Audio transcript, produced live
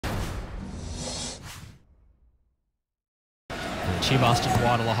Chivas de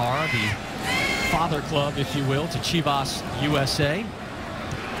Guadalajara, the father club, if you will, to Chivas USA.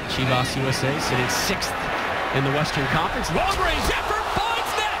 Chivas USA sitting 6th in the Western Conference. Long-range effort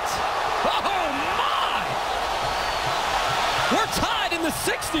finds net! Oh, my! We're tied in the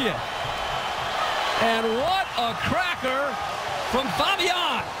 60th. And what a cracker from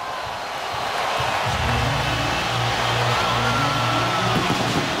Fabian!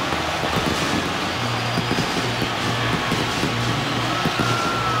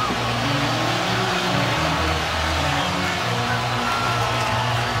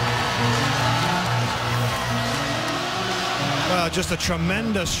 Well, just a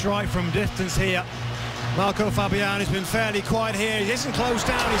tremendous strike from distance here. Marco Fabian has been fairly quiet here. He isn't closed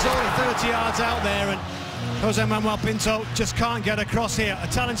down. He's already 30 yards out there, and Jose Manuel Pinto just can't get across here. A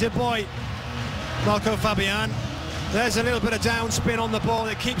talented boy, Marco Fabian. There's a little bit of downspin on the ball.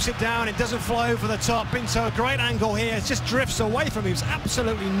 It keeps it down. It doesn't fly over the top. Pinto, a great angle here. It just drifts away from him. He's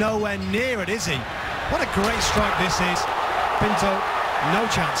absolutely nowhere near it, is he? What a great strike this is. Pinto, no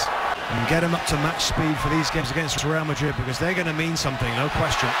chance. And get him up to match speed for these games against Real Madrid, because they're going to mean something, no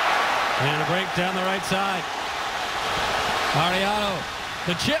question. And a break down the right side. Mariano,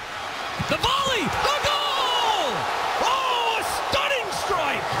 the chip, the volley, the goal! Oh, a stunning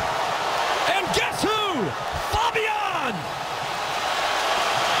strike! And guess who? Fabian!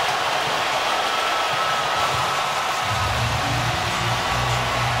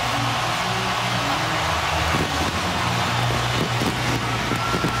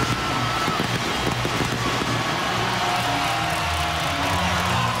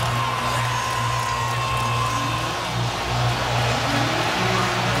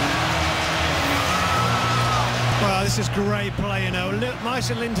 This is great play, you know. Nice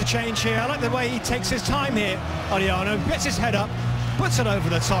little interchange here. I like the way he takes his time here. Mariano gets his head up, puts it over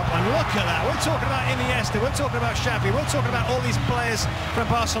the top, and look at that. We're talking about Iniesta, we're talking about Xavi, we're talking about all these players from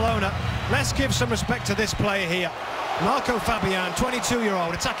Barcelona. Let's give some respect to this player here. Marco Fabian,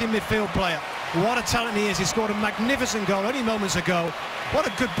 22-year-old, attacking midfield player. What a talent he is. He scored a magnificent goal only moments ago. What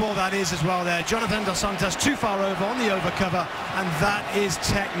a good ball that is as well there. Jonathan Dos Santos too far over on the overcover, and that is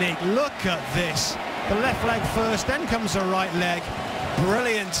technique. Look at this. The left leg first, then comes the right leg.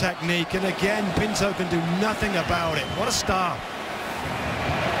 Brilliant technique, and again, Pinto can do nothing about it. What a star.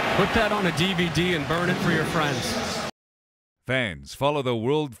 Put that on a DVD and burn it for your friends. Fans, follow the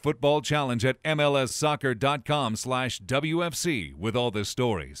World Football Challenge at MLSsoccer.com/WFC with all the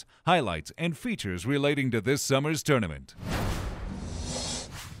stories, highlights, and features relating to this summer's tournament.